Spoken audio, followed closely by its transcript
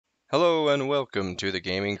Hello and welcome to the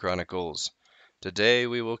Gaming Chronicles. Today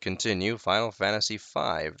we will continue Final Fantasy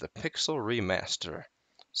V, the Pixel Remaster.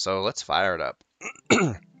 So let's fire it up.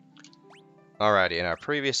 Alrighty, in our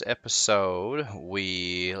previous episode,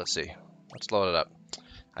 let's load it up.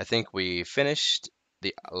 I think we finished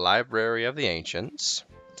the Library of the Ancients,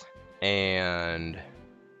 and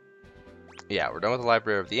yeah, we're done with the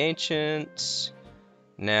Library of the Ancients.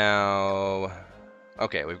 Now,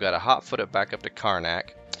 okay, we've got to hot-foot it back up to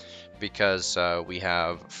Karnak, because we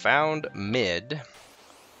have found Mid,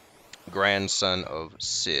 grandson of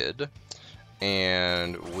Cid,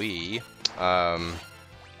 and we have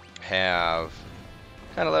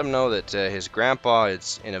kind of let him know that his grandpa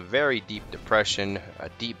is in a very deep depression, a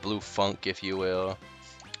deep blue funk, if you will,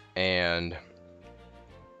 and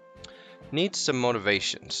needs some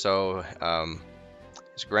motivation. So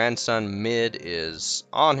his grandson Mid is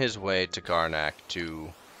on his way to Karnak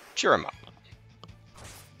to cheer him up,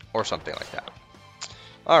 or something like that.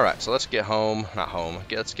 Alright, so let's get home, not home,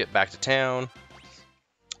 let's get back to town,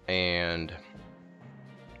 and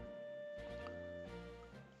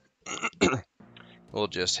we'll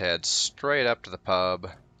just head straight up to the pub.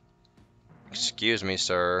 Excuse me,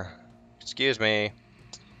 sir. Excuse me.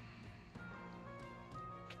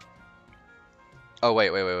 Oh,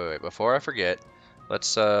 wait. Before I forget, let's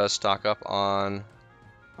stock up on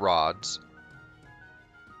rods.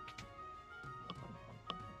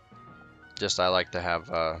 I like to have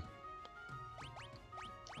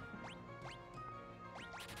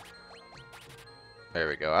there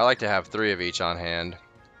we go. I like to have 3 of each on hand.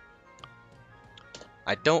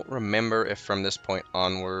 I don't remember if from this point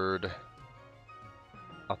onward,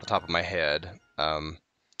 off the top of my head,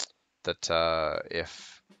 that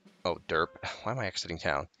if... Oh, derp. Why am I exiting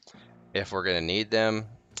town? If we're gonna need them,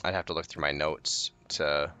 I'd have to look through my notes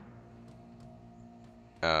to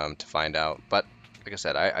find out. But like I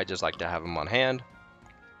said, I just like to have them on hand.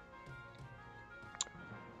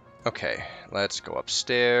 Okay, let's go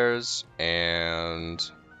upstairs, and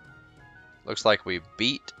looks like we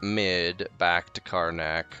beat Mid back to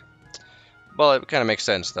Karnak. Well, it kind of makes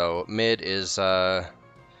sense though. Mid is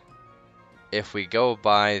if we go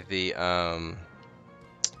by the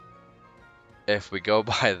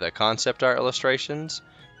concept art illustrations,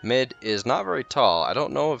 Mid is not very tall. I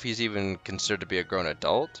don't know if he's even considered to be a grown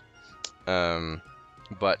adult,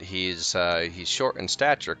 but he's short in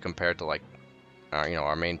stature compared to like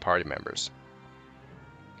our main party members.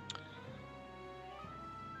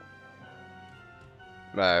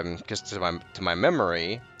 Because to my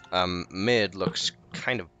memory, Mid looks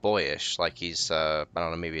kind of boyish, like he's I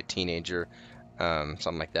don't know, maybe a teenager,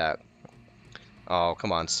 something like that. Oh,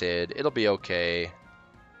 come on, Cid, it'll be okay.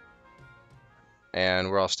 And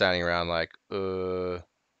we're all standing around like, what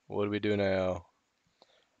do we do now?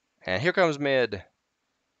 And here comes Mid.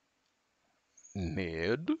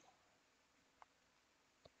 Mid?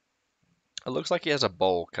 It looks like he has a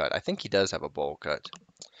bowl cut. I think he does have a bowl cut.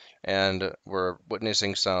 And we're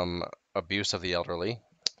witnessing some abuse of the elderly.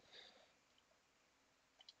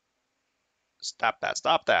 Stop that,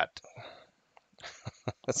 stop that.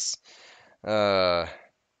 That's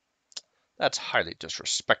highly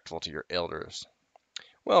disrespectful to your elders.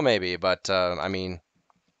 Well, maybe, but I mean,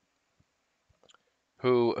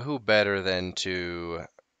 who better than to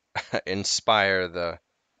inspire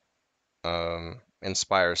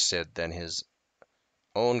Cid than his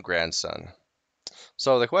own grandson?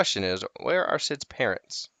 So the question is, where are Cid's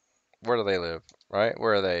parents? Where do they live? Right?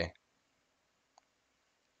 Where are they?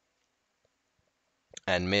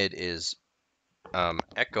 And Mid is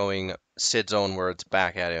echoing Cid's own words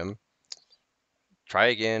back at him. Try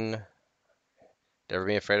again. Never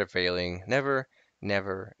be afraid of failing. Never,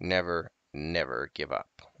 never, never, never give up.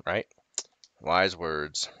 Right? Wise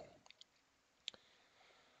words.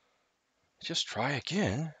 Just try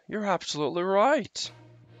again. You're absolutely right.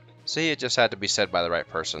 See, it just had to be said by the right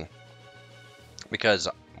person. Because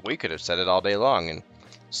we could have said it all day long, and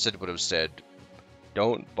Cid would have said,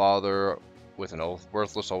 "Don't bother with an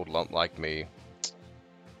worthless old lump like me."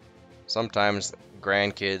 Sometimes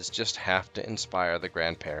grandkids just have to inspire the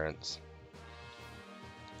grandparents.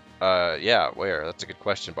 Yeah, where? That's a good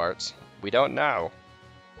question, Bartz. We don't know.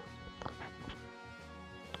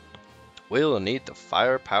 We'll need the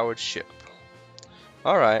fire-powered ship.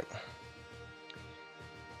 Alright.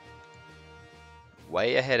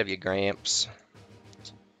 Way ahead of you, Gramps.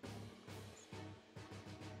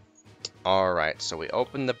 Alright, so we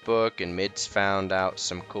opened the book and Mid's found out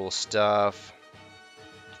some cool stuff.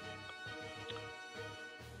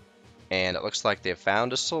 And it looks like they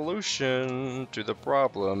found a solution to the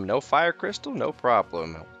problem. No fire crystal, no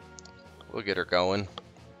problem. We'll get her going.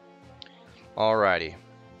 Alrighty.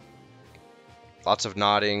 Lots of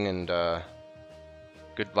nodding and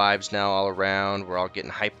good vibes now all around. We're all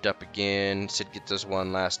getting hyped up again. Sid gets us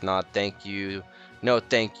one last nod. Thank you. No,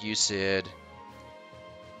 thank you, Sid.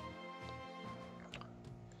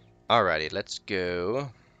 Alrighty, let's go.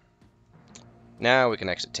 Now we can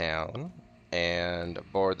exit town and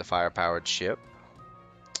board the fire-powered ship.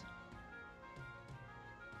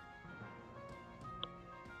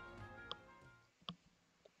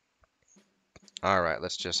 Alright,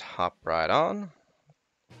 let's just hop right on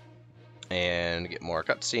and get more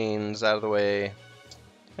cutscenes out of the way.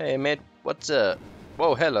 Hey, mate, what's up?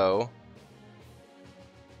 Whoa, hello.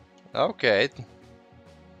 Okay.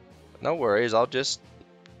 No worries, I'll just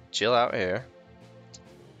chill out here.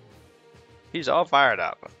 He's all fired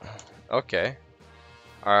up. Okay.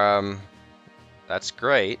 That's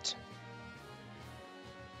great.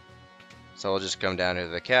 So we'll just come down here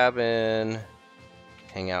to the cabin,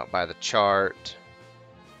 hang out by the chart.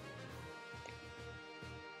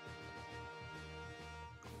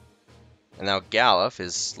 And now Galuf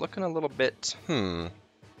is looking a little bit,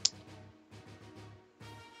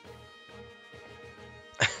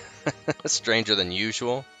 stranger than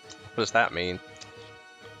usual. What does that mean?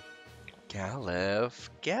 Galuf.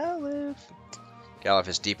 Galuf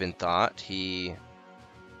is deep in thought.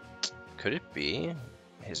 Could it be?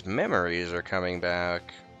 His memories are coming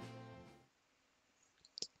back.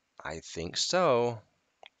 I think so.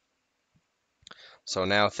 So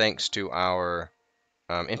now, thanks to our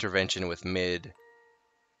intervention with Mid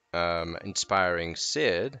inspiring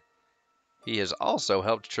Sid, he has also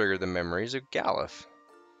helped trigger the memories of Galuf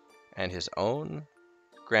and his own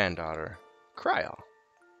granddaughter, Kryal.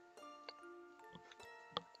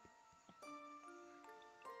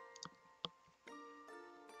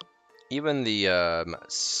 Even the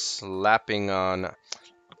slapping on...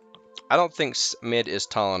 I don't think Mid is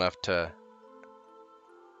tall enough to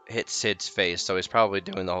hit Sid's face, so he's probably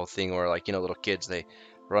doing the whole thing where, like, little kids, they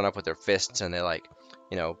run up with their fists and they, like,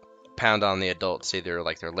 pound on the adults, either,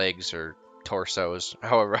 like, their legs or torsos,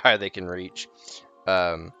 however high they can reach.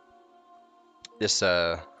 This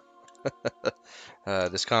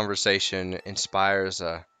conversation inspires,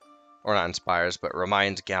 or not inspires, but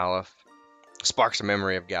reminds Galuf, sparks a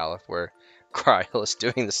memory of Galuf, where Kryal is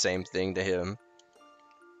doing the same thing to him.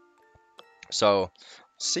 So,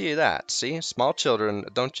 see that. See? Small children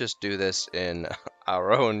don't just do this in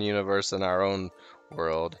our own universe and our own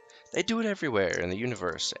world. They do it everywhere in the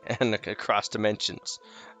universe and across dimensions.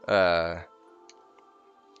 So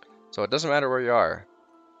it doesn't matter where you are.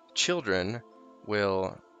 Children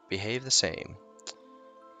will behave the same.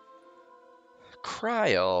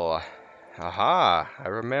 Kryal. Aha, I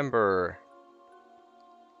remember.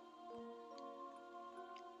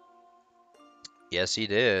 Yes, he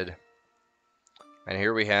did. And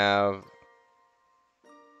here we have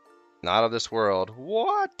not of this world.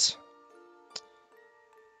 What?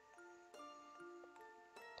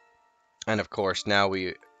 And of course, now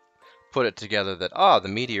we put it together that, the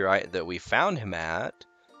meteorite that we found him at,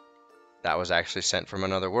 that was actually sent from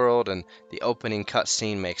another world, and the opening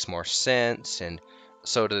cutscene makes more sense, and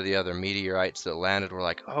so do the other meteorites that landed. We're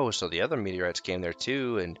like, oh, so the other meteorites came there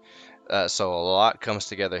too, and so a lot comes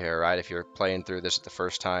together here, right, if you're playing through this the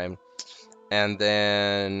first time. And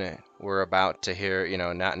then we're about to hear,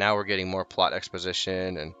 now we're getting more plot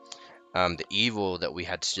exposition, and the evil that we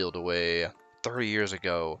had sealed away 30 years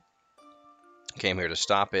ago came here to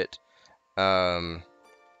stop it. And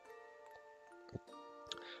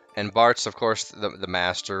Bart's, of course, the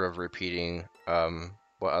master of repeating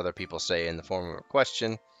what other people say in the form of a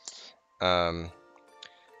question. And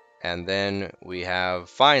then we have,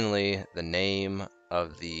 finally, the name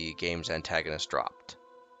of the game's antagonist dropped.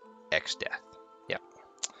 X-Death. Yep.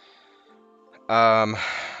 On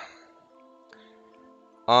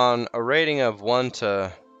a rating of 1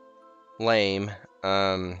 to lame,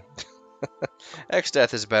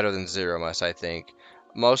 X-Death is better than Zero Must, I think.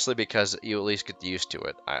 Mostly because you at least get used to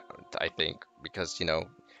it, I think. Because,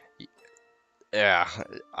 yeah,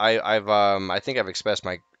 I think I've expressed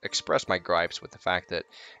my gripes with the fact that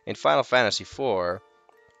in Final Fantasy IV,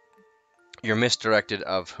 you're misdirected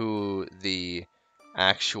of who the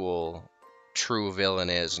actual true villain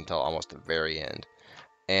is until almost the very end.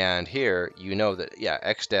 And here, that, yeah,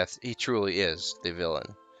 X-Death, he truly is the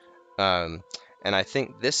villain. And I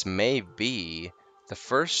think this might be the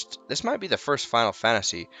first Final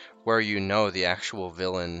Fantasy where the actual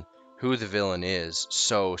villain, who the villain is,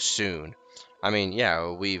 so soon. I mean,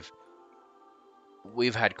 yeah, we've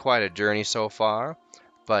had quite a journey so far,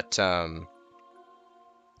 but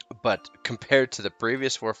compared to the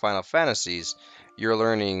previous 4 Final Fantasies, you're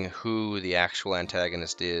learning who the actual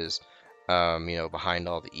antagonist is you know, behind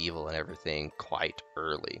all the evil and everything quite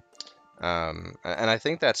early. And I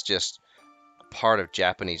think that's just part of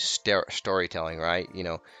Japanese storytelling, right? You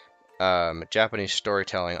know, Japanese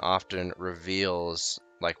storytelling often reveals,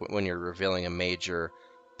 like when you're revealing a major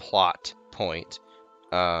plot point,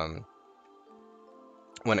 um,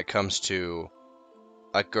 when it comes to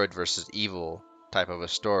a good versus evil type of a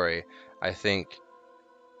story, I think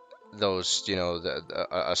those, you know,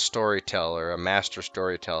 a storyteller, a master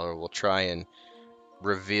storyteller, will try and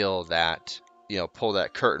reveal that, you know, pull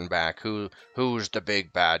that curtain back. Who's the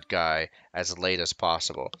big bad guy as late as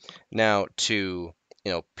possible. Now, to,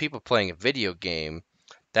 you know, people playing a video game,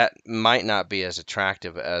 that might not be as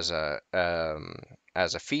attractive as a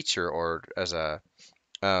feature or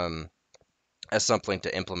um, as something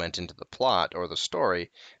to implement into the plot or the story,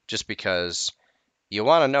 just because you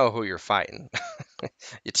want to know who you're fighting.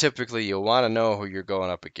 You want to know who you're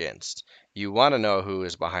going up against. You want to know who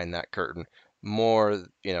is behind that curtain more,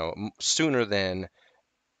 you know, sooner than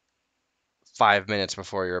 5 minutes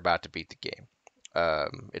before you're about to beat the game.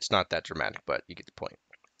 It's not that dramatic, but you get the point.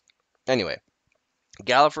 Anyway,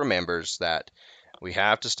 Galuf remembers that we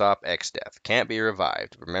have to stop X-Death. Can't be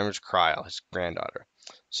revived. Remembers Kryl, his granddaughter.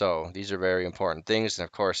 So these are very important things, and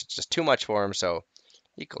of course it's just too much for him, so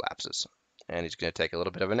he collapses. And he's going to take a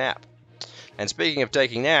little bit of a nap. And speaking of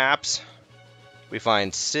taking naps, we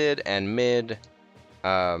find Sid and Mid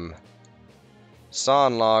sawing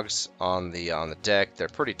logs on the deck. They're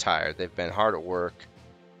pretty tired. They've been hard at work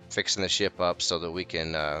fixing the ship up so that we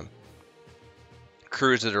can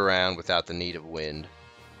cruise it around without the need of wind.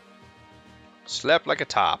 Slept like a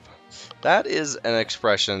top. That is an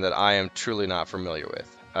expression that I am truly not familiar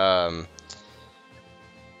with.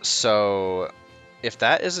 So if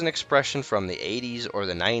that is an expression from the 80s or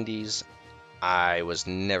the 90s, I was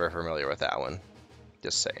never familiar with that one.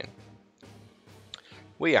 Just saying.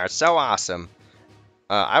 We are so awesome.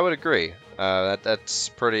 I would agree. That's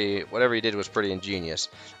pretty. Whatever he did was pretty ingenious.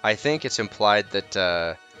 I think it's implied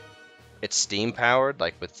that it's steam powered,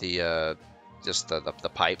 like with the just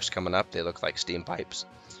the pipes coming up. They look like steam pipes.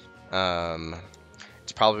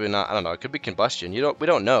 It's probably not. I don't know. It could be combustion. We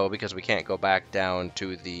don't know because we can't go back down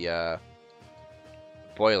to the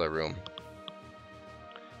boiler room.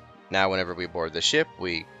 Now, whenever we board the ship,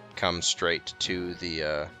 we come straight to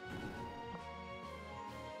the.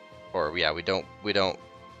 Or yeah, we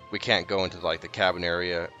can't go into like the cabin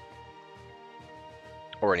area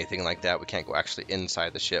or anything like that. We can't go actually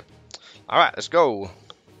inside the ship. All right, let's go.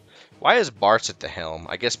 Why is Bart at the helm?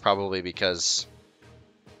 I guess probably because,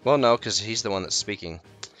 well, no, because he's the one that's speaking.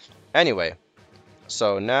 Anyway,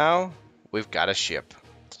 so now we've got a ship.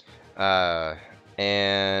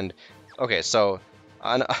 And okay, so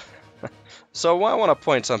so I want to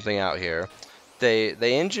point something out here. They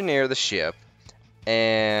engineer the ship,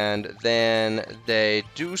 and then they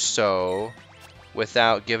do so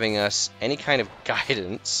without giving us any kind of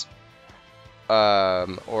guidance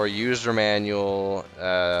or user manual,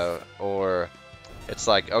 or it's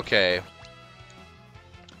like, okay,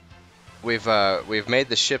 we've made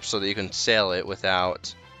the ship so that you can sail it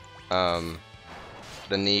without the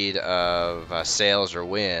need of sails or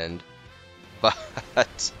wind,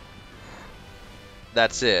 but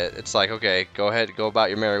that's it. It's like, okay, go ahead, go about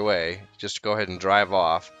your merry way. Just go ahead and drive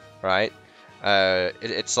off, right?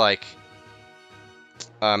 It's like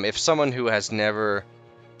if someone who has never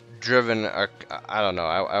driven I don't know,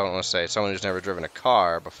 I don't want to say someone who's never driven a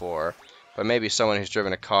car before, but maybe someone who's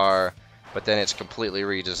driven a car, but then it's completely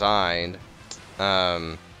redesigned,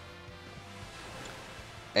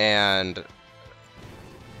 and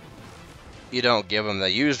you don't give them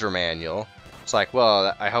the user manual. It's like,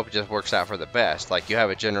 well, I hope it just works out for the best. Like, you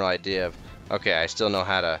have a general idea of, okay, I know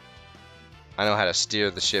how to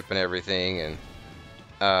steer the ship and everything, and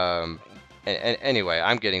anyway,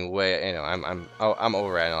 I'm getting way, you know, I'm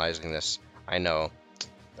overanalyzing this, I know,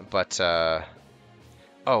 but oh,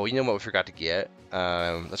 you know what we forgot to get?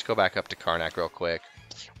 Let's go back up to Karnak real quick.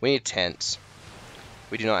 We need tents.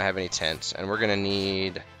 We do not have any tents, and we're gonna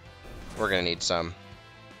need some.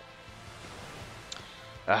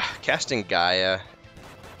 Casting Gaia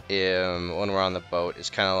when we're on the boat is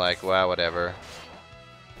kind of like, well, whatever.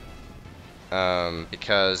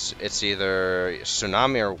 Because it's either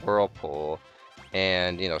Tsunami or Whirlpool,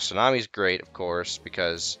 and, you know, Tsunami's great, of course,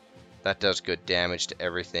 because that does good damage to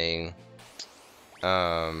everything.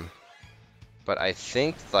 But I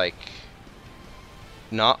think, like,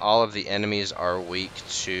 not all of the enemies are weak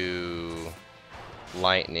to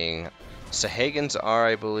lightning. Sahagins are,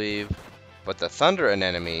 I believe. But the Thunder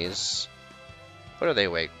enemies, what are they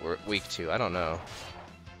weak to? I don't know.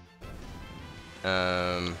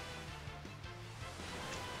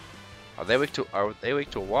 Are they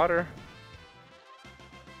weak to water?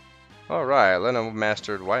 Alright, Lena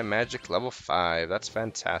mastered white magic level 5. That's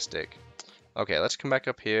fantastic. Okay, let's come back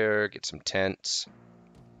up here, get some tents.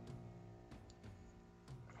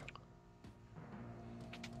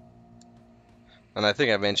 And I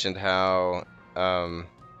think I mentioned how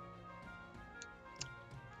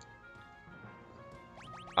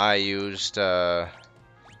I used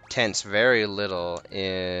tents very little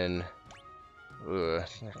in... Ooh,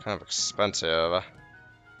 they're kind of expensive. I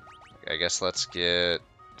guess let's get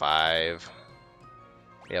 5.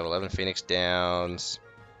 We have 11 Phoenix Downs.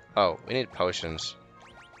 Oh, we need potions.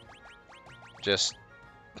 Yeah,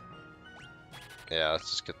 let's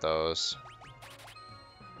just get those.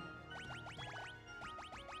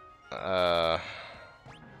 I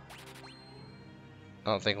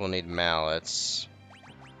don't think we'll need mallets,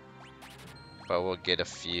 but we'll get a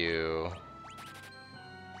few.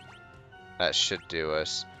 That should do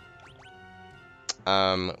us.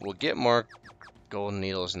 We'll get more golden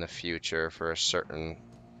needles in the future for a certain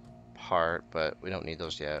part, but we don't need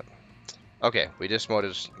those yet. Okay, we just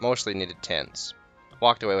mostly needed tents.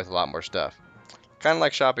 Walked away with a lot more stuff. Kind of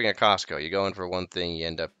like shopping at Costco. You go in for one thing, you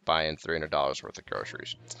end up buying $300 worth of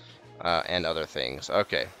groceries. And other things.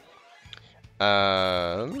 Okay.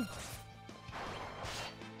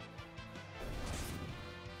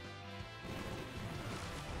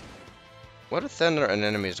 What are thunder and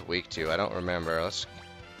enemies weak to? I don't remember. Is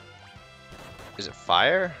it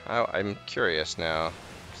fire? I'm curious now,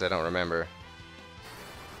 because I don't remember.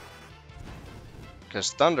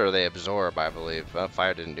 Because thunder they absorb, I believe.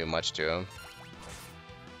 Fire didn't do much to them.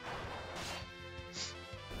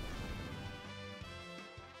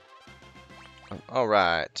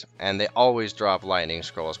 Alright, and they always drop lightning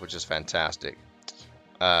scrolls, which is fantastic.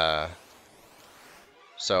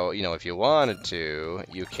 So, you know, if you wanted to,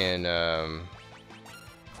 you can,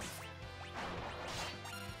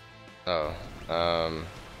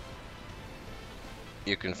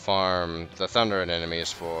 you can farm the thunder and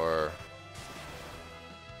enemies for,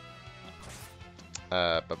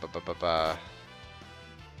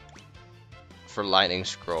 for lightning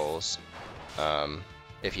scrolls,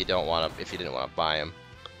 if you didn't want to buy them.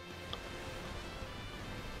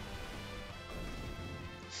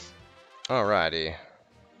 Alrighty.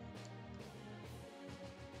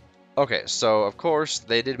 Okay, so of course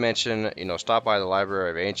they did mention, you know, stop by the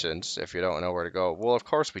Library of Ancients if you don't know where to go. Well, of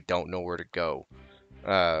course we don't know where to go.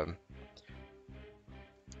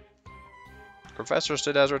 Professor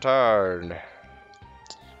Sid has returned.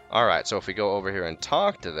 Alright, so if we go over here and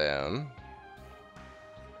talk to them,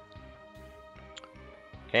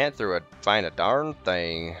 can't find a darn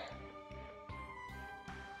thing.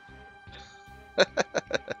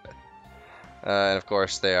 And of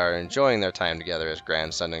course, they are enjoying their time together as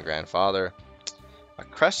grandson and grandfather. A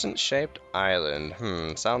crescent-shaped island.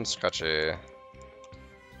 Sounds sketchy.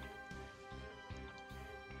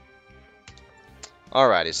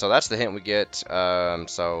 Alrighty, so that's the hint we get.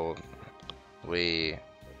 So we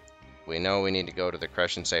know we need to go to the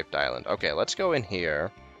crescent-shaped island. Okay, let's go in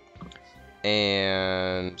here.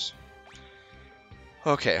 And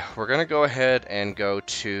okay, we're gonna go ahead and go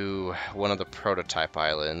to one of the prototype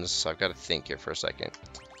islands. So I've got to think here for a second.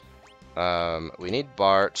 We need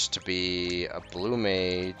Bart to be a blue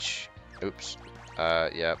mage. Oops.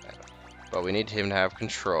 Yep. But we need him to have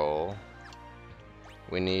control.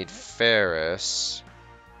 We need Ferris.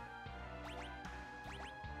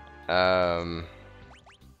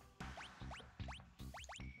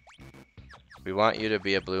 We want you to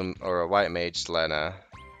be a blue or a white mage, Lena.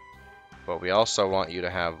 But we also want you to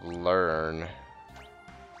have learn.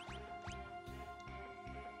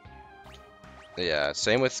 Yeah,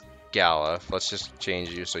 same with Galuf. Let's just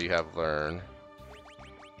change you so you have learn.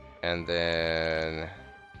 And then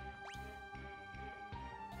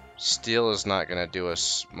steel is not going to do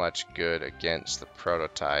us much good against the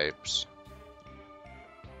prototypes.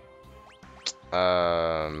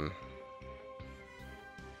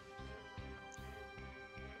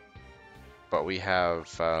 But we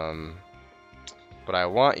have, but I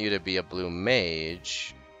want you to be a blue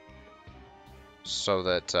mage, so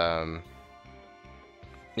that,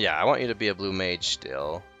 yeah, I want you to be a blue mage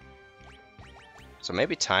still. So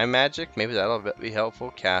maybe time magic, maybe that'll be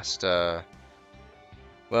helpful. Cast, well,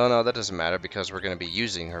 no, that doesn't matter because we're going to be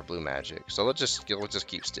using her blue magic. So we'll just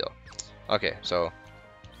keep still. Okay, so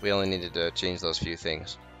we only needed to change those few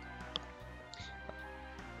things.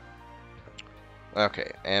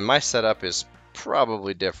 Okay, and my setup is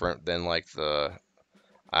probably different than like the,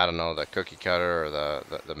 I don't know, the cookie cutter or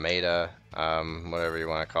the meta, whatever you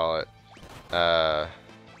want to call it.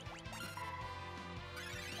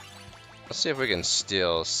 Let's see if we can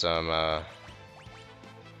steal some, let's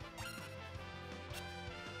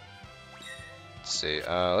see,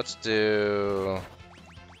 let's go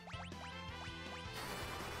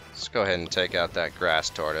ahead and take out that grass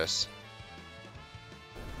tortoise.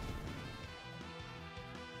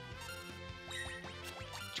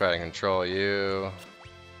 Try to control you.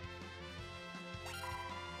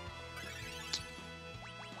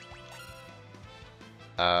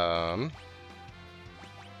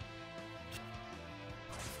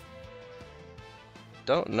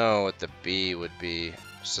 Don't know what the bee would be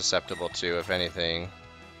susceptible to, if anything.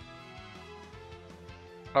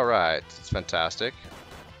 Alright, it's fantastic.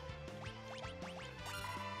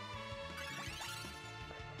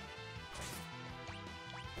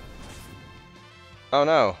 Oh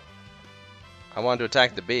no! I wanted to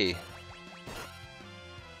attack the bee.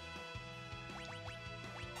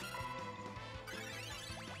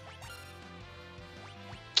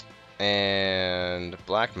 And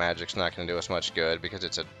black magic's not going to do us much good because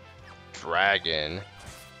it's a dragon.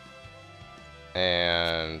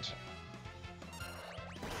 And...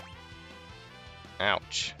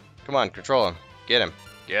 ouch. Come on, control him. Get him.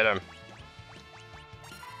 Get him.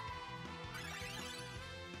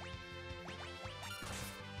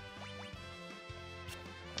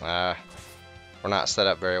 We're not set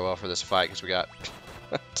up very well for this fight because we got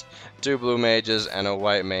 2 blue mages and a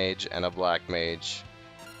white mage and a black mage.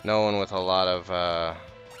 No one with a lot of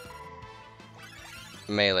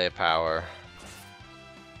melee power.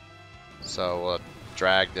 So we'll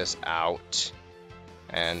drag this out,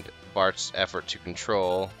 and Bart's effort to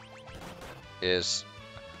control is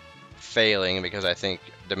failing because I think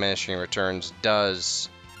diminishing returns does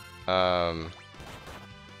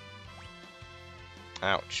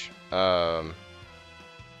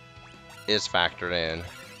is factored in.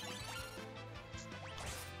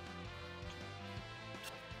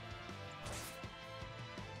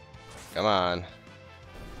 Come on.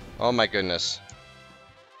 Oh my goodness.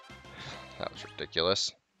 That was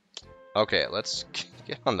ridiculous. Okay, let's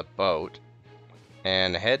get on the boat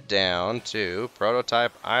and head down to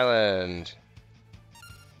Prototype Island.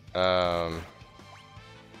 Is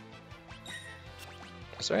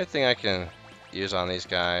there anything I can use on these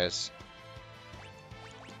guys?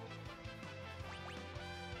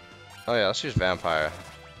 Oh yeah, let's use Vampire.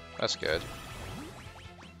 That's good.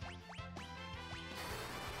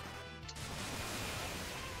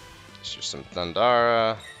 Let's use some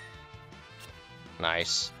Thundara.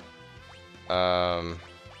 Nice. I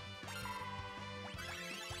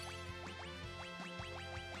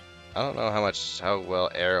don't know how well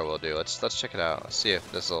Arrow will do. Let's check it out. Let's see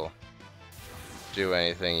if this will do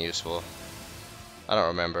anything useful. I don't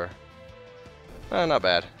remember. Not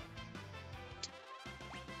bad.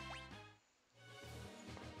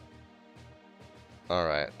 All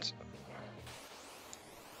right.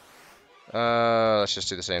 Let's just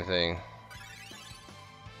do the same thing.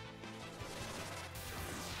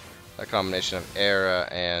 A combination of Era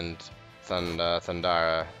and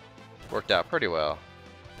Thundara worked out pretty well.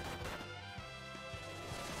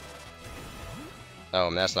 Oh,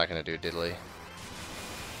 and that's not going to do diddly.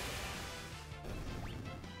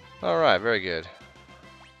 Alright, very good.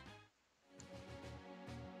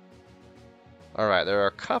 Alright, there are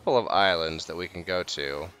a couple of islands that we can go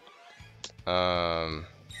to.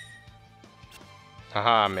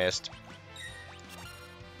 Haha, missed.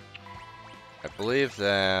 I believe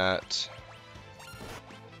that...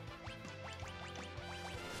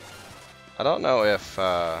 I don't know if...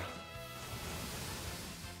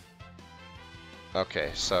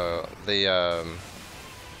 Okay, so the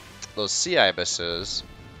those sea ibises,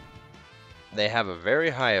 they have a very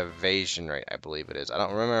high evasion rate, I believe it is. I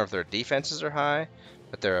don't remember if their defenses are high,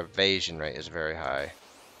 but their evasion rate is very high.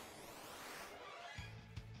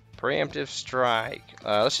 Preemptive strike.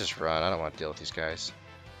 Let's just run. I don't want to deal with these guys.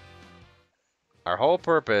 Our whole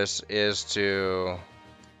purpose is to...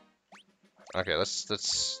 Okay, let's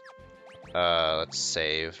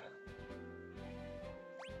save.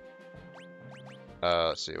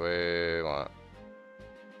 Let's see, we want...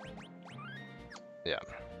 Yeah.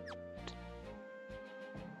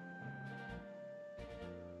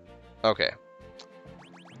 Okay.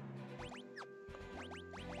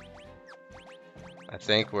 I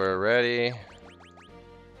think we're ready.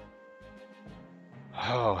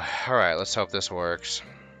 Oh, alright, let's hope this works.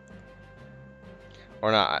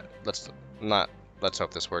 Or not. Let's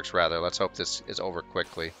hope this works, rather. Let's hope this is over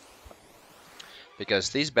quickly. Because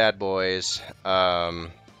these bad boys, I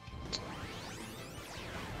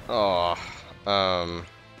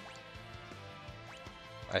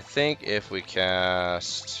think if we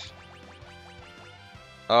cast,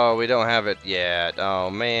 Oh, we don't have it yet. Oh,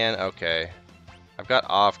 man. Okay. I've got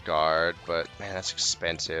off guard, but man, that's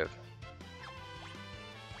expensive.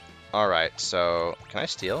 Alright, so can I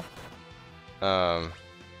steal? I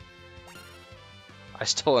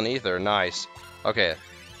stole an ether. Nice. Okay.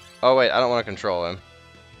 Oh, wait. I don't want to control him.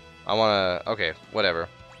 I want to... Okay, whatever.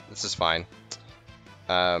 This is fine.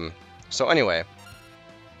 So anyway,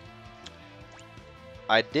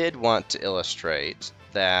 I did want to illustrate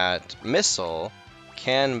that Missile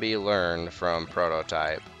can be learned from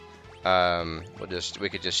Prototype. We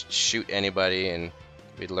could just shoot anybody and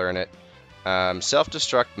we'd learn it.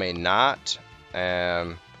 Self-destruct may not,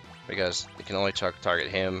 because it can only target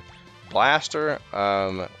him. Blaster,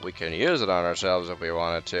 we can use it on ourselves if we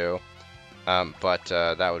wanted to, but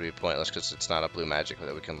that would be pointless because it's not a blue magic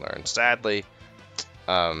that we can learn, sadly,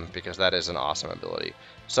 because that is an awesome ability.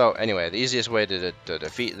 So anyway, the easiest way to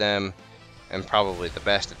defeat them, and probably the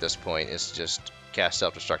best at this point, is to just cast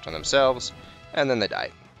self-destruct on themselves, and then they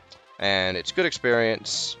die. And it's good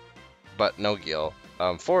experience, but no gil.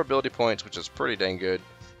 4 ability points, which is pretty dang good,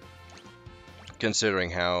 considering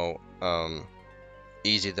how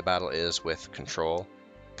easy the battle is with control,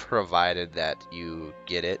 provided that you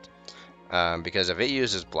get it. Because if it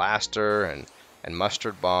uses Blaster and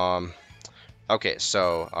Mustard Bomb... Okay,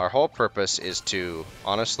 so our whole purpose is to...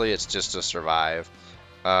 Honestly, it's just to survive.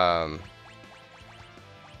 I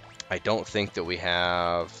don't think that we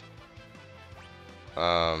have...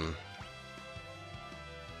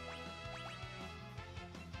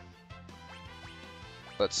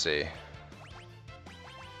 Let's see.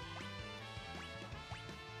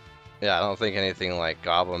 Yeah, I don't think anything like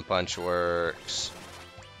Goblin Punch works.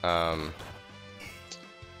 Yeah,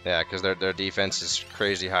 because their defense is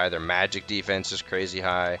crazy high. Their magic defense is crazy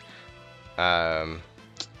high. I'll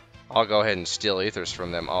go ahead and steal ethers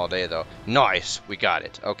from them all day, though. Nice! We got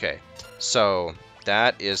it. Okay. So,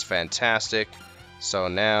 that is fantastic. So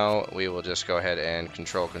now we will just go ahead and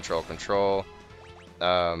control.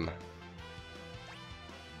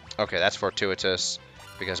 Okay, that's fortuitous,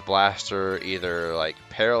 because Blaster either, like,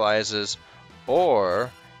 paralyzes,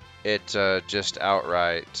 or it just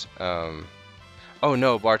outright... Oh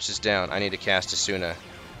no, Barch is down. I need to cast Asuna.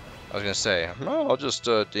 I was gonna say, no, I'll just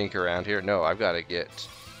dink around here. No, I've got to get...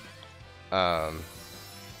 I've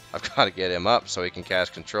got to get him up so he can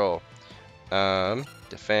cast control.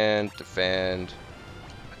 Defend,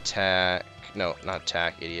 attack. No, not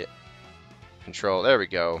attack, idiot. Control, there we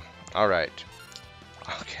go. Alright.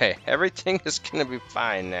 Okay, everything is gonna be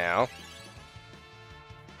fine now.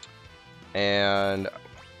 And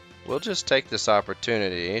we'll just take this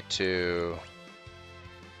opportunity to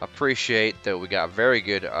appreciate that we got very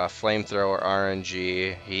good flamethrower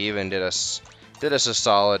RNG. He even did us a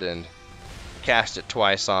solid and cast it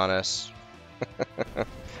twice on us.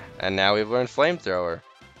 And now we've learned flamethrower.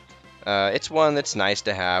 It's one that's nice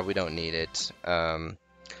to have. We don't need it.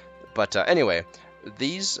 But anyway,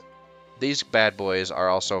 these bad boys are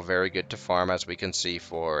also very good to farm, as we can see,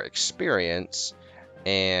 for experience,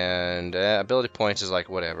 and ability points is like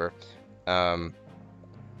whatever.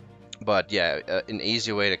 But yeah, an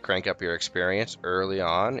easy way to crank up your experience early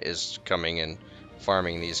on is coming and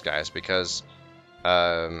farming these guys, because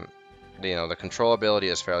the control ability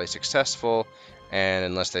is fairly successful, and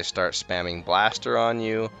unless they start spamming Blaster on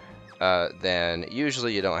you, then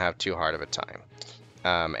usually you don't have too hard of a time.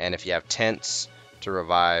 And if you have tents to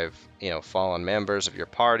revive, fallen members of your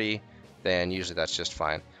party, then usually that's just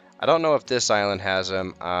fine. I don't know if this island has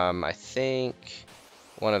them. I think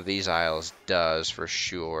one of these isles does for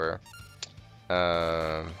sure.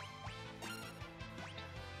 So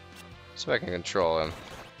I can control him.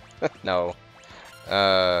 No.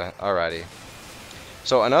 Alrighty.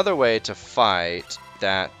 So another way to fight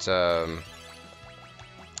that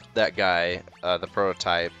that guy, the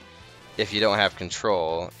prototype, if you don't have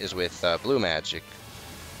control, is with blue magic.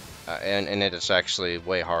 And it's actually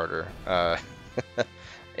way harder.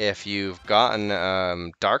 If you've gotten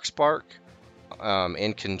Darkspark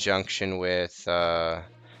in conjunction with...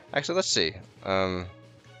 actually, let's see.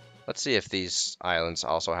 Let's see if these islands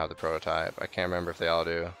also have the prototype. I can't remember if they all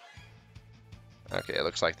do. Okay, it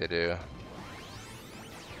looks like they do.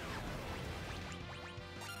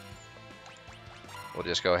 We'll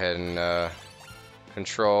just go ahead and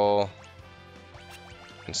control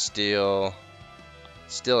and steal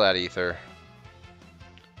that ether.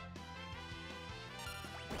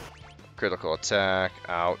 Critical attack.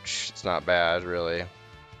 Ouch. It's not bad, really.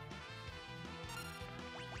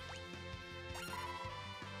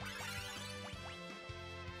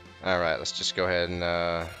 Alright, let's just go ahead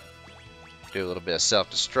and do a little bit of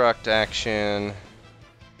self-destruct action.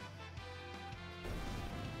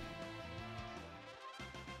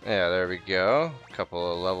 Yeah, there we go.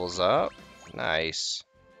 Couple of levels up. Nice.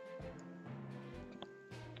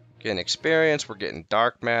 Getting experience. We're getting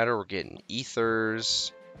dark matter. We're getting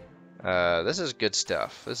ethers. This is good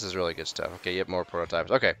stuff. This is really good stuff. Okay, yep, more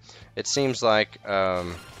prototypes. Okay, it seems like,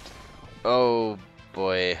 oh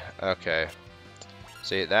boy. Okay.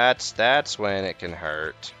 See, that's when it can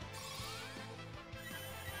hurt.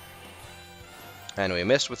 And we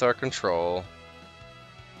missed with our control.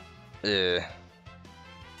 Ugh.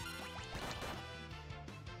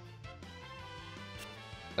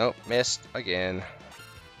 Nope, missed again.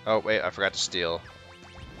 Oh, wait, I forgot to steal.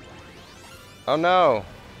 Oh no!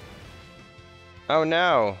 Oh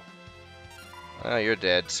no! Oh, you're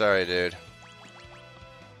dead. Sorry, dude.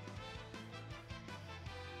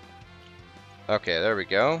 Okay, there we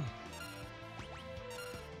go.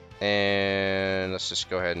 And let's just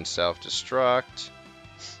go ahead and self-destruct.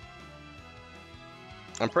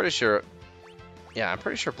 I'm pretty sure... Yeah, I'm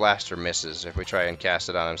pretty sure Blaster misses if we try and cast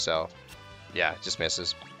it on himself. Yeah, it just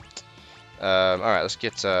misses. Alright, let's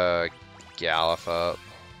get Gallif up.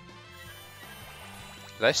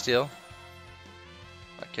 Did I steal?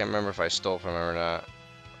 I can't remember if I stole from him or not.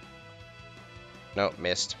 Nope,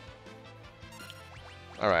 missed.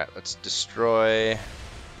 Alright, let's destroy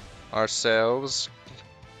ourselves.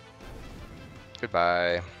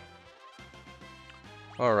 Goodbye.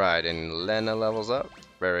 Alright, and Lena levels up.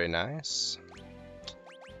 Very nice.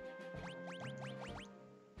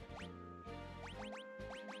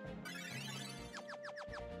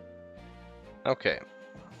 Okay.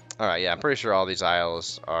 Alright, yeah, I'm pretty sure all these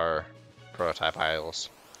isles are prototype isles.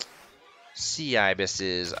 Sea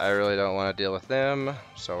ibises, I really don't want to deal with them,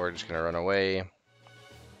 so we're just gonna run away.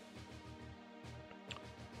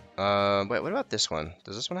 Wait, what about this one?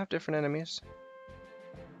 Does this one have different enemies?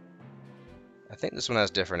 I think this one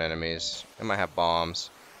has different enemies. It might have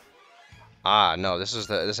bombs. Ah, no, this has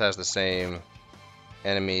the same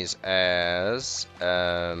enemies as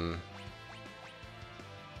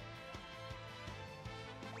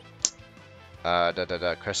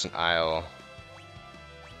Crescent Isle.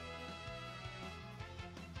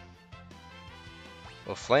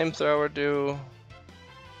 Will flamethrower do?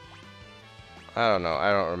 I don't know.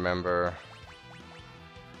 I don't remember.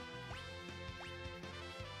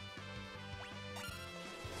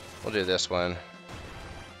 We'll do this one.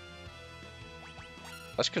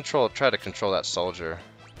 Let's try to control that soldier.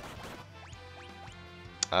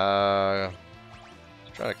 Let's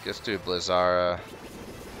do Blizzara.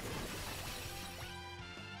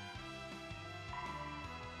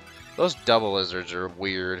 Those double lizards are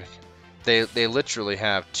weird. They literally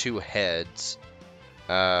have two heads.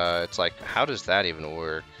 It's like, how does that even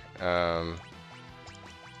work? Yeah,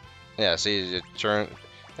 see, you turn,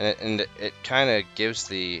 and it kind of gives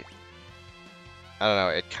the, I don't know,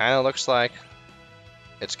 it kind of looks like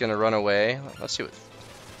it's gonna run away. Let's see what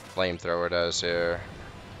flamethrower does here.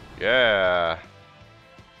 Yeah.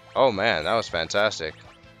 Oh man, that was fantastic.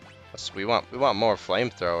 We want more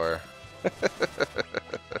flamethrower.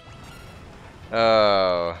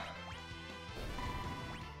 Oh.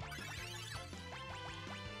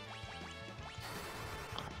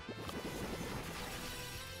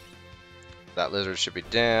 That lizard should be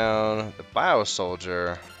down. The bio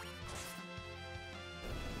soldier.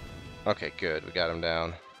 Okay, good. We got him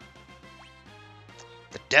down.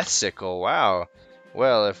 The death sickle. Wow.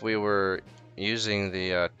 Well, if we were using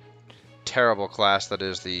the terrible class that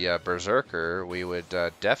is the berserker, we would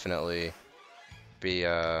definitely be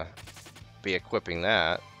equipping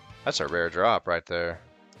that. That's a rare drop right there.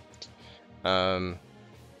 Let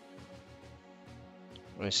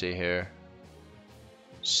me see here.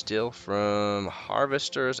 Steal from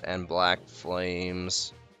harvesters and black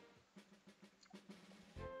flames.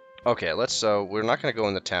 Okay, let's. We're not gonna go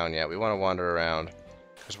in the town yet. We want to wander around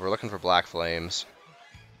because we're looking for black flames.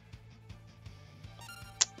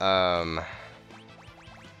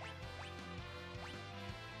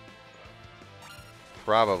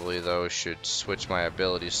 Probably though should switch my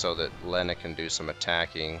abilities so that Lena can do some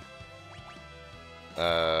attacking.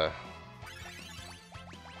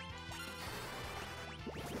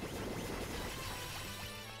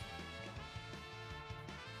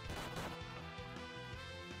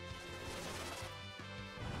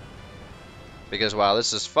 Because while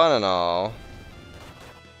this is fun and all,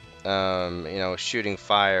 you know, shooting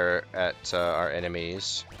fire at our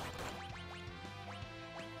enemies,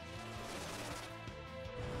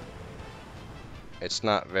 it's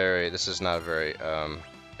not very. This is not a very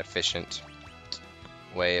efficient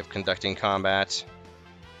way of conducting combat.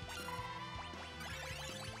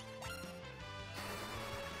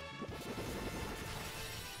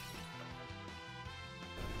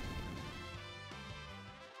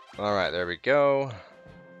 Alright, there we go.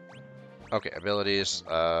 Okay, abilities.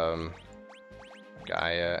 Gaia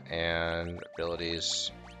and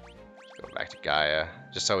abilities. Go back to Gaia,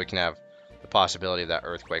 just so we can have the possibility of that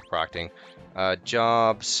earthquake procting.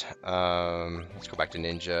 Jobs. Let's go back to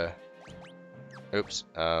Ninja. Oops.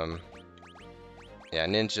 Yeah,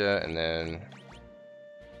 Ninja, and then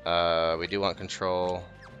we do want control.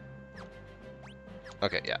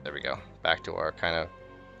 Okay, yeah, there we go. Back to our kind of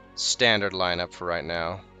standard lineup for right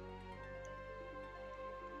now.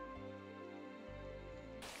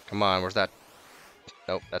 Come on, where's that?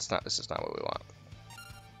 Nope, that's not. This is not what we want.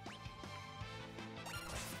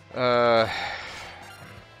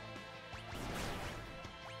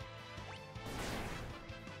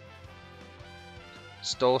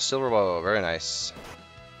 Stole silver bow. Very nice.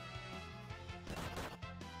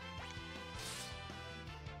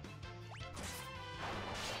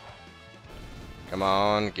 Come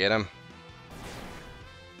on, get him.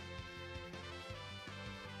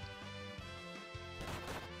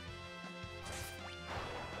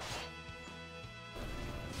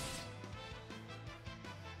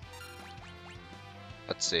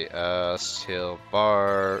 Let's see, heal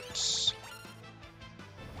Bart.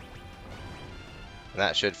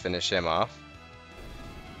 That should finish him off.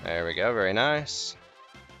 There we go, very nice.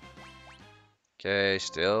 Okay,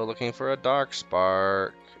 still looking for a Dark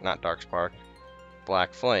Spark. Not Dark Spark.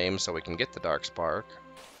 Black Flame, so we can get the Dark Spark.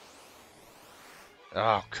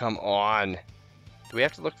 Oh, come on. Do we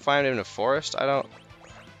have to find him in a forest? I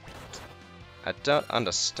don't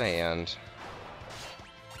understand.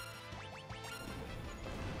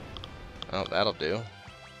 Oh, that'll do.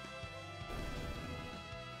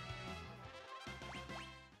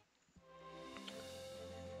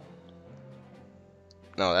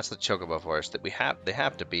 No, that's the Chocobo Forest. That they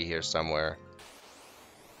have to be here somewhere.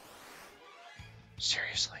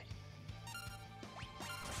 Seriously.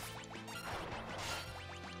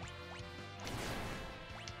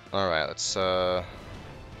 Alright, let's okay,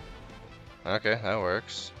 that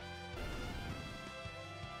works.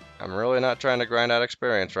 I'm really not trying to grind out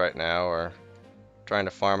experience right now, or trying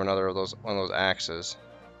to farm one of those axes.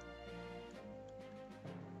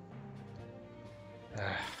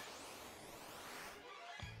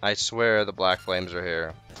 I swear the black flames are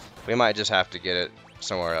here. We might just have to get it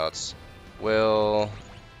somewhere else.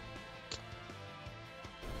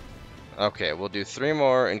 Okay, we'll do 3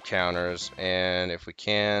 more encounters, and if we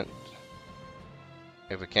can't,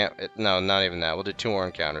 no, not even that. We'll do 2 more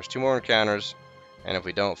encounters. 2 more encounters, and if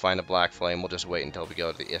we don't find a black flame, we'll just wait until we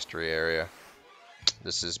go to the Istri area.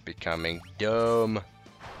 This is becoming dumb.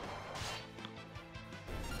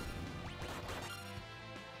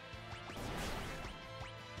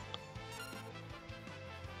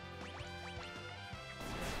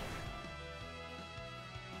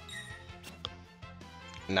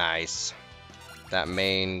 Nice. That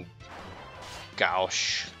main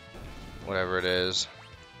gouge, whatever it is.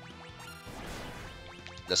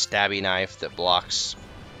 The stabby knife that blocks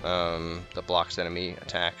enemy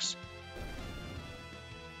attacks.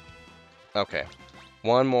 Okay.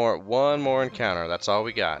 One more encounter. That's all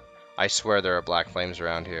we got. I swear there are black flames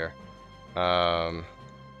around here.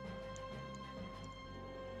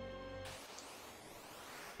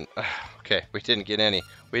 Okay, we didn't get any.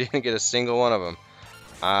 We didn't get a single one of them.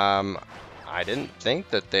 I didn't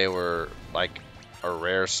think that they were like a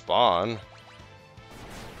rare spawn.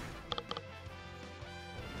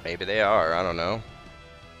 Maybe they are, I don't know.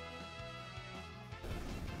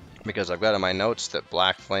 Because I've got in my notes that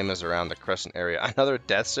black flame is around the Crescent area. Another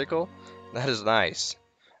death sickle? That is nice.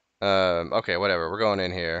 Okay, whatever, we're going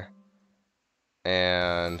in here.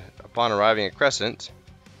 And upon arriving at Crescent...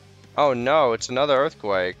 Oh no, it's another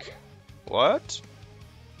earthquake. What?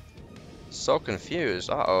 So confused.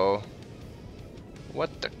 Uh-oh.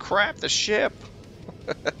 What the crap? The ship!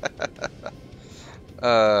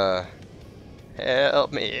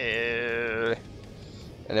 Help me.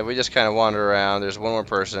 And then we just kind of wander around. There's one more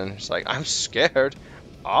person. It's like, I'm scared.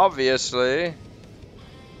 Obviously.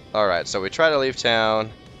 Alright, so we try to leave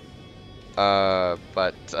town.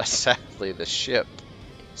 But sadly the ship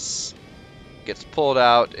gets pulled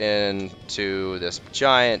out into this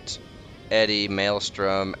giant eddy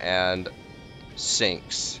maelstrom and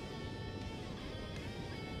sinks.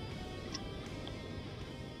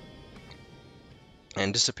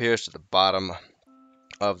 And disappears to the bottom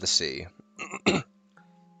of the sea.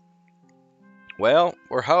 Well,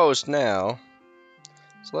 we're hosed now,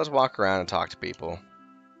 so let's walk around and talk to people.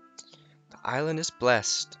 The island is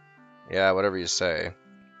blessed. Yeah, whatever you say.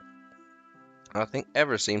 Nothing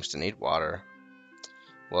ever seems to need water.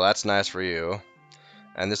 Well, that's nice for you.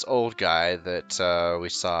 And this old guy that we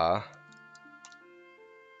saw,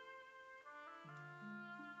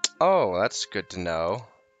 Oh, that's good to know.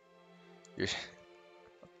 You're...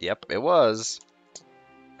 Yep, it was.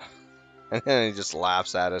 And then he just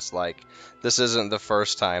laughs at us like, this isn't the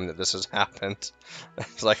first time that this has happened.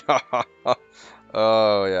 It's like,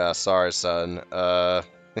 oh yeah, sorry, son.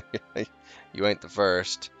 You ain't the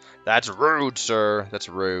first. That's rude, sir. That's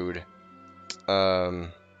rude.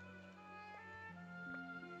 The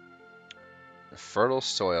fertile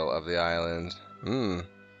soil of the island.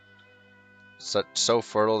 So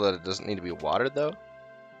fertile that it doesn't need to be watered, though?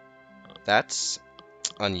 That's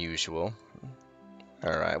unusual.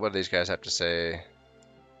 Alright, what do these guys have to say?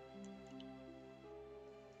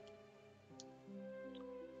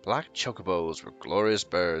 Black chocobos were glorious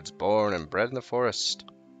birds, born and bred in the forest.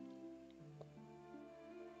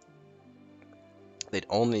 They'd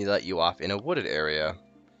only let you off in a wooded area.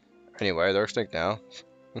 Anyway, they're extinct now.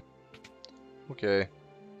 Okay.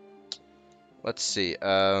 Let's see,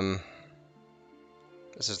 this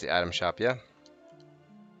is the item shop, yeah?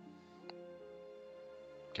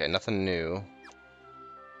 Okay, nothing new.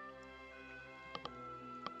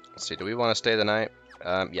 Let's see, do we want to stay the night?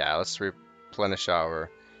 Yeah, let's replenish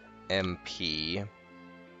our MP.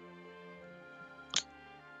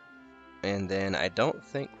 And then I don't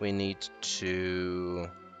think we need to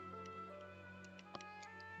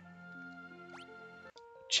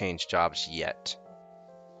change jobs yet.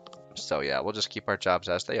 So yeah, we'll just keep our jobs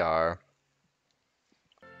as they are.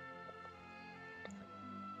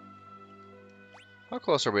 How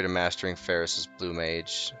close are we to mastering Ferris's Blue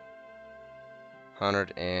Mage?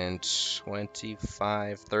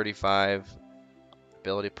 125, 35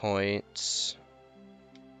 ability points.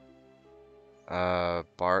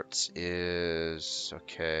 Bart's is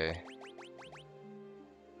okay.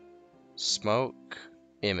 Smoke,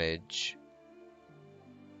 image.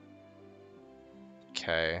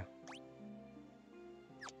 Okay.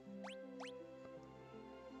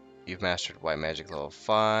 You've mastered White Magic level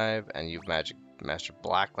 5, and you've mastered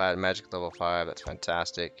Black Magic level 5. That's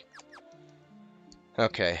fantastic.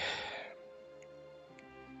 Okay.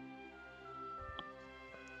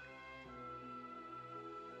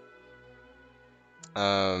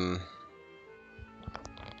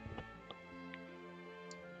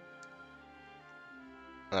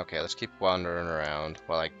 Okay, let's keep wandering around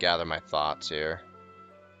while I gather my thoughts here.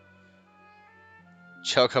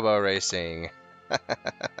 Chocobo racing.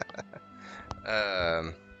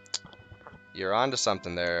 You're onto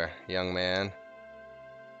something there, young man.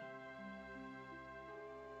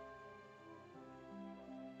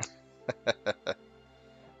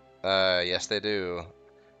 Yes they do.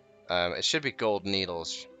 It should be gold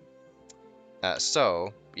needles.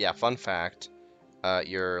 So, yeah, fun fact.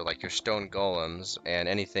 Your stone golems and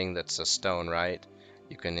anything that's a stone, right?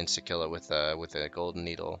 You can insta-kill it with a golden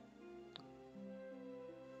needle.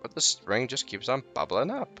 But the string just keeps on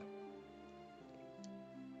bubbling up.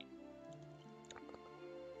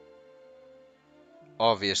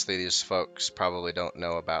 Obviously, these folks probably don't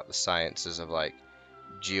know about the sciences of like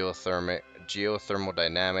geothermal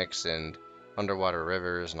dynamics and underwater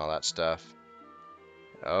rivers and all that stuff.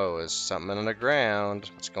 Oh, is something underground?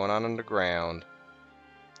 What's going on underground?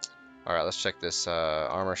 Alright, let's check this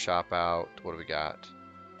armor shop out. What do we got?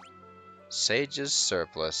 Sage's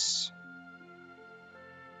Surplus.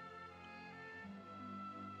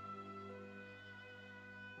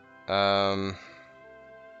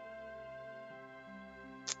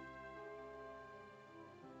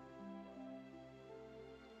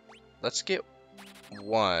 Let's get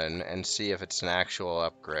one and see if it's an actual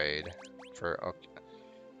upgrade for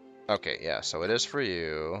okay, yeah, so it is for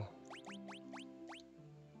you.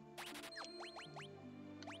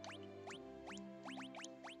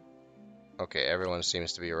 Okay, everyone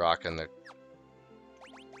seems to be rocking the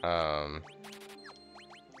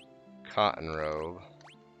cotton robe.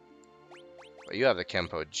 But you have the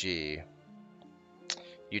Kempo G.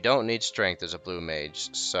 You don't need strength as a blue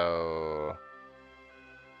mage, so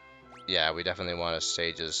yeah, we definitely want a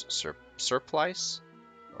Sage's surplice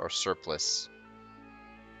or surplus.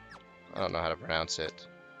 I don't know how to pronounce it.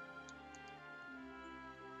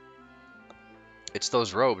 It's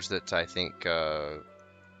those robes that I think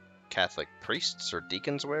Catholic priests or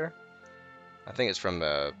deacons wear. I think it's from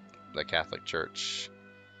the Catholic Church.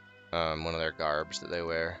 One of their garbs that they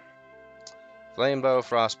wear. Flame bow,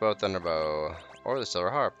 frostbow, thunderbow, or the silver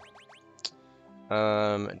harp.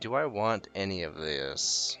 Do I want any of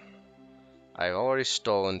this? I've already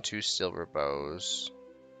stolen 2 silver bows.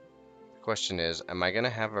 The question is, am I gonna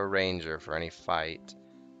have a ranger for any fight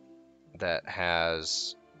that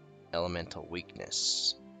has elemental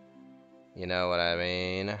weakness? You know what I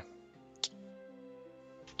mean?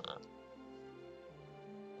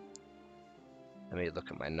 Let me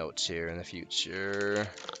look at my notes here in the future.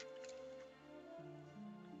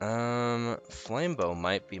 Flamebow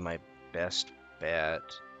might be my best bet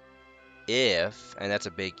if, and that's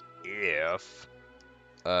a big if,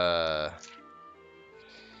 I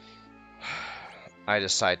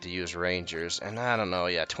decide to use Rangers, and I don't know,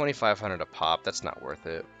 yeah, 2,500 a pop, that's not worth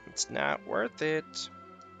it. It's not worth it.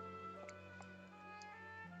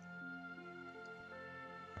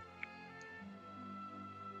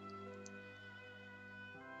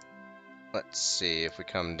 Let's see if we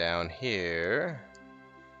come down here.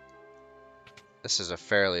 This is a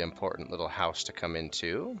fairly important little house to come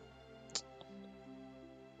into.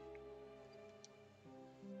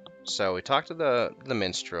 So we talked to the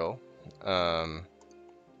minstrel.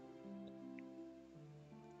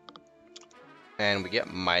 And we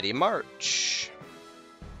get Mighty March.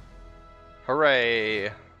 Hooray!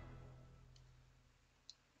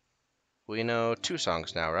 We know 2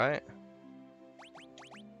 songs now, right?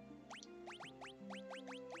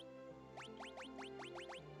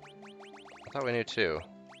 I thought we knew 2.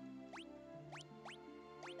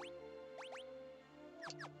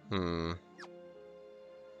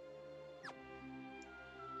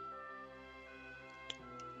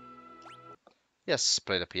 Yes,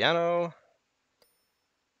 play the piano.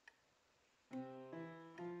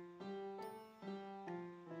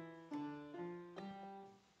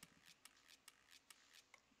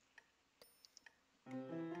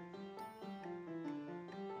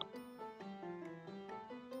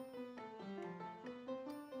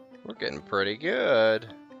 We're getting pretty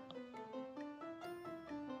good.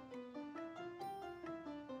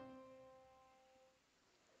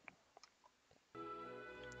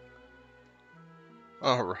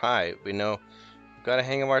 Alright, we know we've got a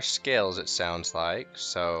hang of our scales, it sounds like,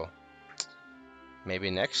 so maybe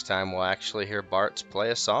next time we'll actually hear Bart's play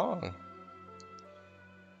a song.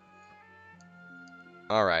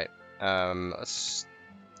 Alright, let's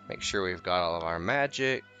make sure we've got all of our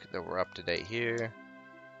magic, that we're up to date here.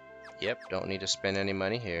 Yep, don't need to spend any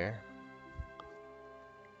money here.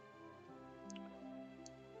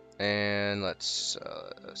 And let's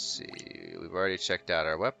see, we've already checked out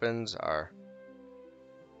our weapons, our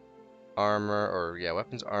armor, or yeah,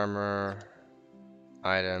 weapons, armor,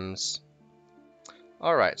 items.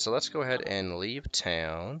 Alright, so let's go ahead and leave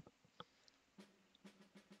town.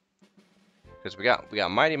 Because we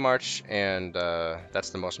got Mighty March, and that's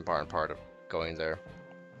the most important part of going there.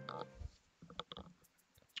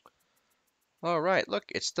 Alright, look,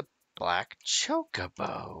 it's the Black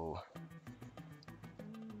Chocobo.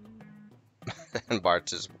 And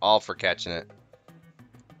Bart's is all for catching it.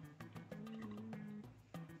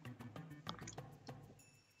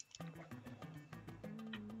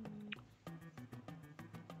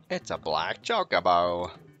 It's a Black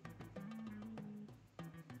Chocobo.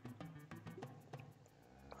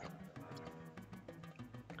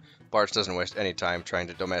 Bart doesn't waste any time trying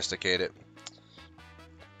to domesticate it.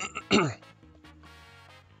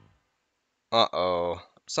 Uh-oh.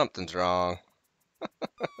 Something's wrong.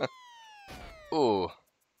 Ooh.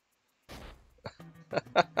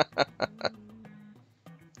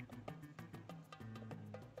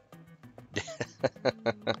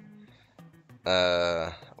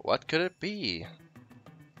 What could it be?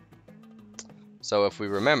 So if we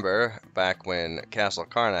remember, back when Castle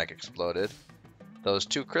Karnak exploded, those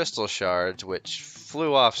 2 crystal shards, which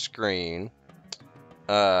flew off screen,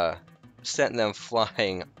 sent them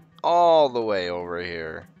flying all the way over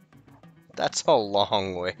here. That's a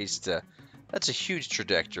long ways to... That's a huge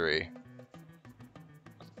trajectory.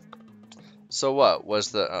 So what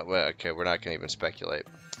was the... well, okay, we're not going to even speculate.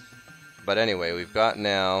 But anyway, we've got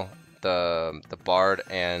now the Bard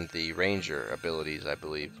and the Ranger abilities, I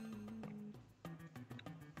believe.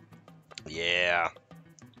 Yeah.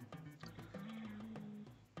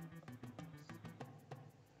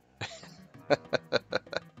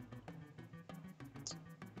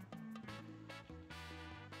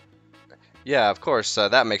 Yeah, of course,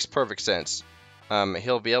 that makes perfect sense.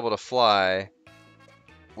 He'll be able to fly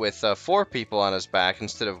with 4 people on his back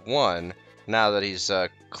instead of 1, now that he's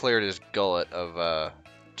cleared his gullet of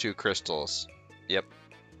 2 crystals. Yep,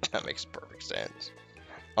 that makes perfect sense.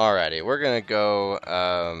 Alrighty, we're gonna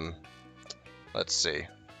go, let's see.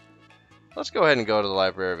 Let's go ahead and go to the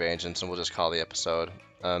Library of Ancients, and we'll just call the episode.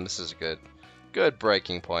 This is a good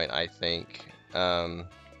breaking point, I think.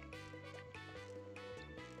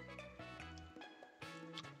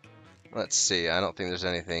 Let's see, I don't think there's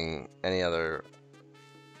any other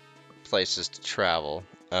places to travel.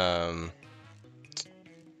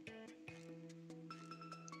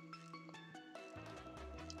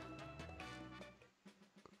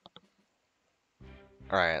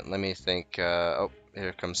 Alright, let me think. Oh,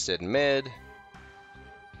 here comes Sid in mid.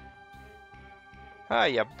 Hi,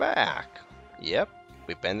 you're back. Yep,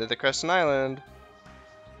 we've been to the Crescent Island.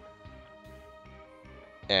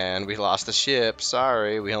 And we lost the ship.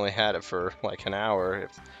 Sorry, we only had it for like an hour,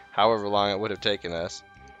 however long it would have taken us.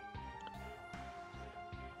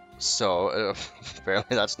 So,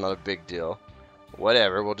 apparently that's not a big deal.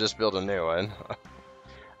 Whatever, we'll just build a new one.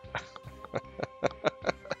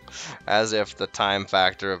 As if the time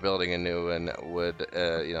factor of building a new one would,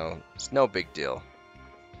 it's no big deal.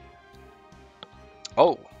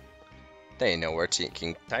 Oh, they know where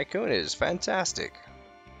King Tycoon is. Fantastic.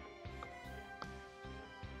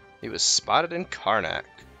 He was spotted in Karnak.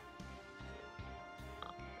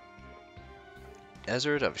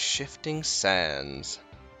 Desert of Shifting Sands.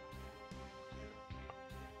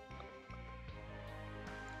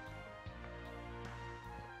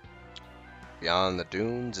 Beyond the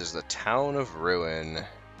dunes is the town of Ruin.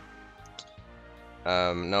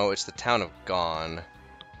 No, it's the town of Gone.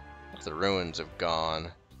 It's the ruins of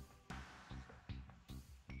Gone.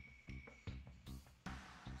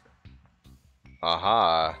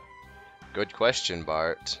 Aha. Good question,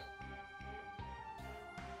 Bart.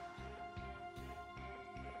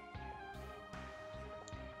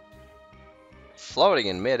 Floating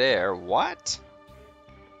in midair? What?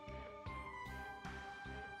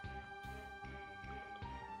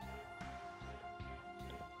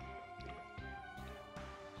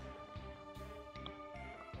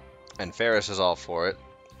 And Ferris is all for it.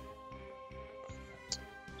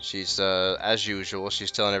 She's, as usual, she's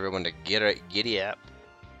telling everyone to giddy up.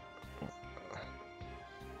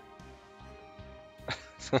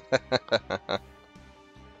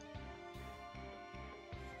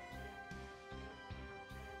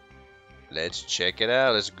 Let's check it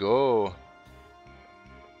out. Let's go.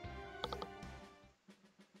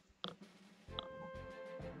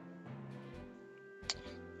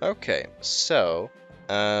 Okay, so,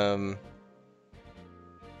 alright,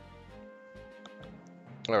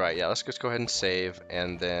 yeah, let's just go ahead and save,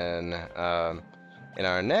 and then, in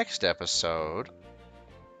our next episode,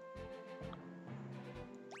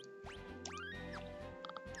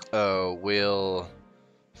 we'll,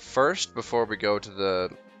 first, before we go to the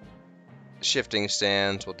shifting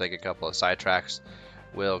sands, we'll take a couple of sidetracks.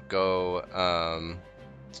 We'll go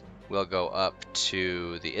up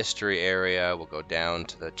to the Estuary area, we'll go down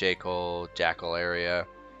to the Jackal area,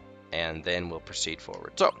 and then we'll proceed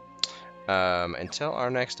forward. So, until our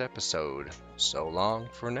next episode, so long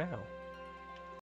for now.